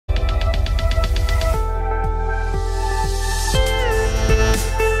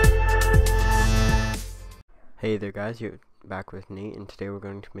Hey there guys, you're back with Nate, and today we're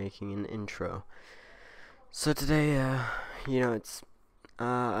going to be making an intro. So today,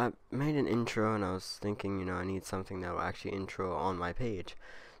 I made an intro and I was thinking, I need something that will actually intro on my page.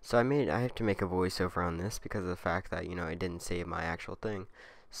 So I have to make a voiceover on this because of the fact that, I didn't save my actual thing.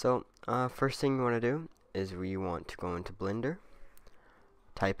 So, first thing you want to do is we want to go into Blender.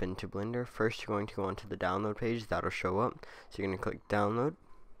 Type into Blender. First you're going to go onto the download page, that'll show up. So you're going to click download.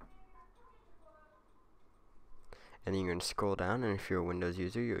 And then you're going to scroll down, and if you're a Windows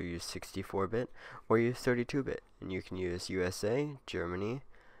user, you'll use 64-bit or use 32-bit. And you can use USA, Germany,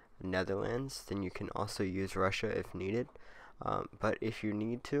 Netherlands, then you can also use Russia if needed. But if you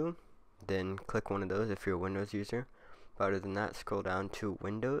need to, then click one of those if you're a Windows user. But other than that, scroll down to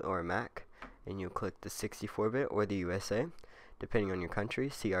Windows or Mac, and you'll click the 64-bit or the USA, depending on your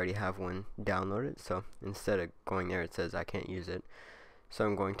country. See, I already have one downloaded, so instead of going there, it says I can't use it. So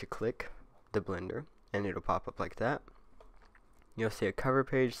I'm going to click the Blender, and it'll pop up like that. You'll see a cover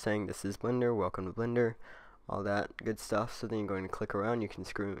page saying this is Blender, welcome to Blender, all that good stuff. So then you're going to click around, you can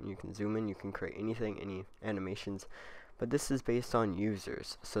zoom in, you can create anything, any animations, but this is based on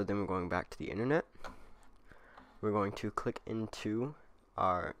users. So then we're going back to the internet. We're going to click into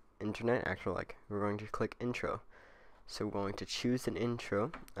our internet, we're going to click intro. So we're going to choose an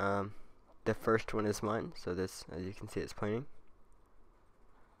intro. The first one is mine, so this, as you can see, it's playing.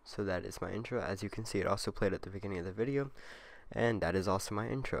 So that is my intro. As you can see, it also played at the beginning of the video, and that is also my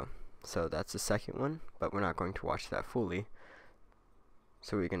intro. So that's the second one, but we're not going to watch that fully.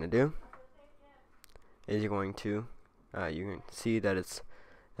 So what you're going to do is you're going to you can see that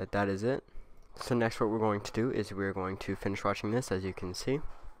that is it. So next what we're going to do is we're going to finish watching this, as you can see.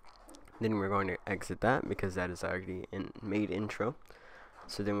 Then we're going to exit that because that is already made intro.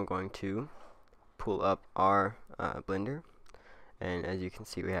 So then we're going to pull up our Blender. And as you can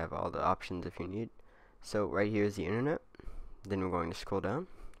see, we have all the options if you need. So right here is the internet. Then we're going to scroll down.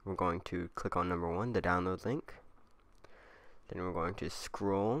 We're going to click on number 1, the download link. Then we're going to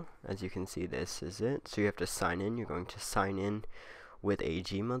scroll. As you can see, this is it. So you have to sign in. You're going to sign in with a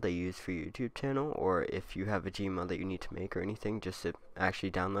Gmail that you use for your YouTube channel, or if you have a Gmail that you need to make or anything, just to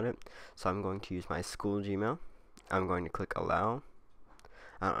actually download it. So I'm going to use my school Gmail. I'm going to click allow.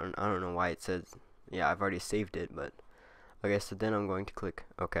 I don't know why it says, yeah, I've already saved it, but okay, so then I'm going to click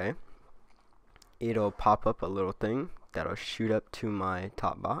OK. It'll pop up a little thing that'll shoot up to my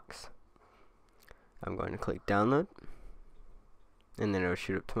top box. I'm going to click download, and then it'll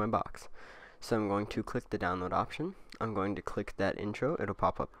shoot up to my box. So I'm going to click the download option. I'm going to click that intro. It'll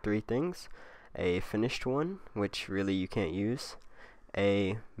pop up 3 things: a finished one, which really you can't use,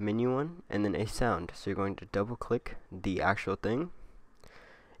 a menu one, and then a sound. So you're going to double click the actual thing.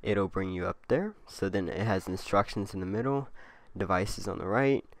 It'll bring you up there. So then it has instructions in the middle, devices on the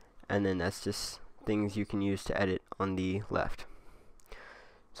right, and then that's just things you can use to edit on the left.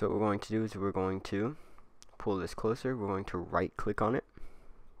 So what we're going to do is we're going to pull this closer. We're going to right click on it,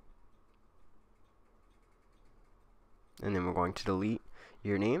 and then we're going to delete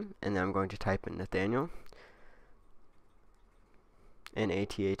your name, and then I'm going to type in Nathaniel,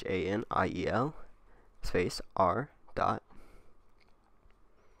 Nathaniel space R dot.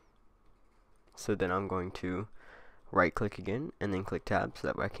 So then I'm going to right click again and then click tab so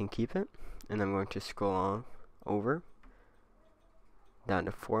that way I can keep it, and I'm going to scroll on over down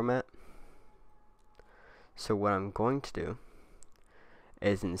to format. So what I'm going to do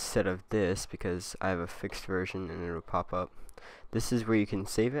is, instead of this, because I have a fixed version and it'll pop up, this is where you can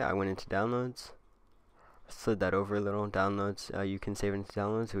save it. I went into downloads, slid that over a little. Downloads, you can save it into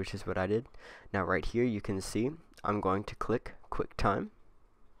downloads, which is what I did. Now right here you can see I'm going to click QuickTime.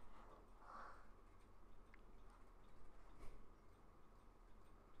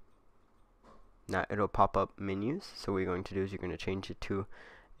 Now it'll pop up menus. So what you're going to do is you're going to change it to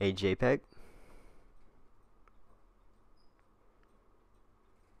a JPEG.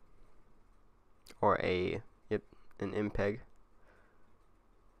 Or an MPEG.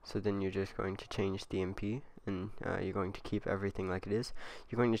 So then you're just going to change the MP, and you're going to keep everything like it is.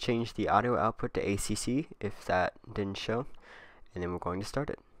 You're going to change the audio output to ACC if that didn't show, and then we're going to start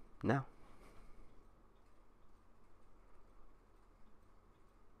it now.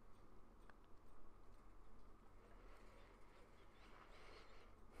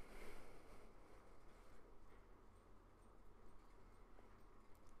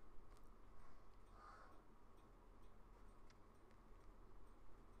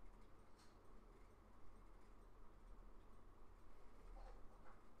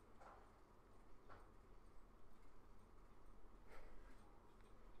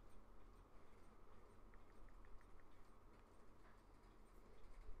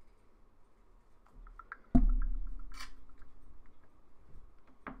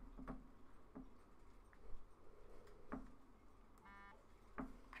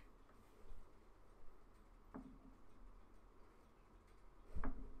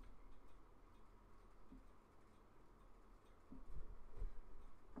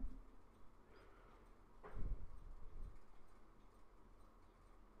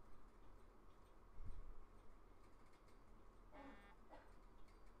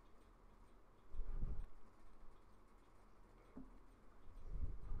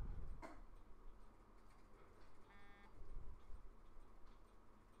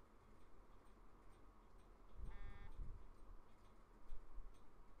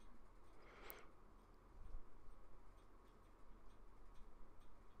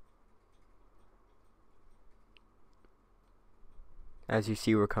 as you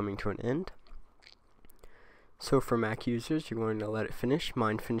see, we're coming to an end. So for Mac users, you're going to let it finish.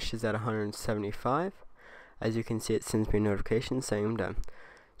 Mine finishes at 175. As you can see, it sends me a notification saying I'm done.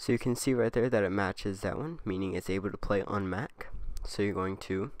 So you can see right there that it matches that one, meaning it's able to play on Mac. So you're going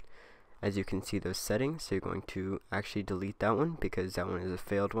to, as you can see those settings, so you're going to actually delete that one because that one is a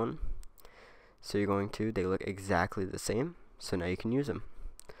failed one. So you're going to, they look exactly the same, so now you can use them.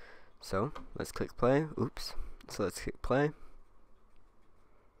 So let's click play. Oops. So let's click play.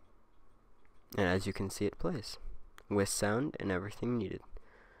 And as you can see, it plays with sound and everything needed,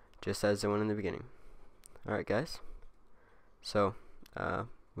 just as the one in the beginning. Alright guys, so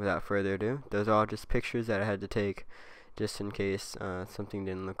without further ado, those are all just pictures that I had to take just in case something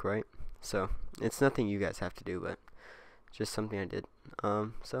didn't look right. So it's nothing you guys have to do, but just something I did.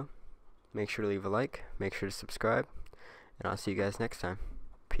 So make sure to leave a like, make sure to subscribe, and I'll see you guys next time.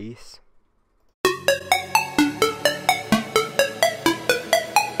 Peace.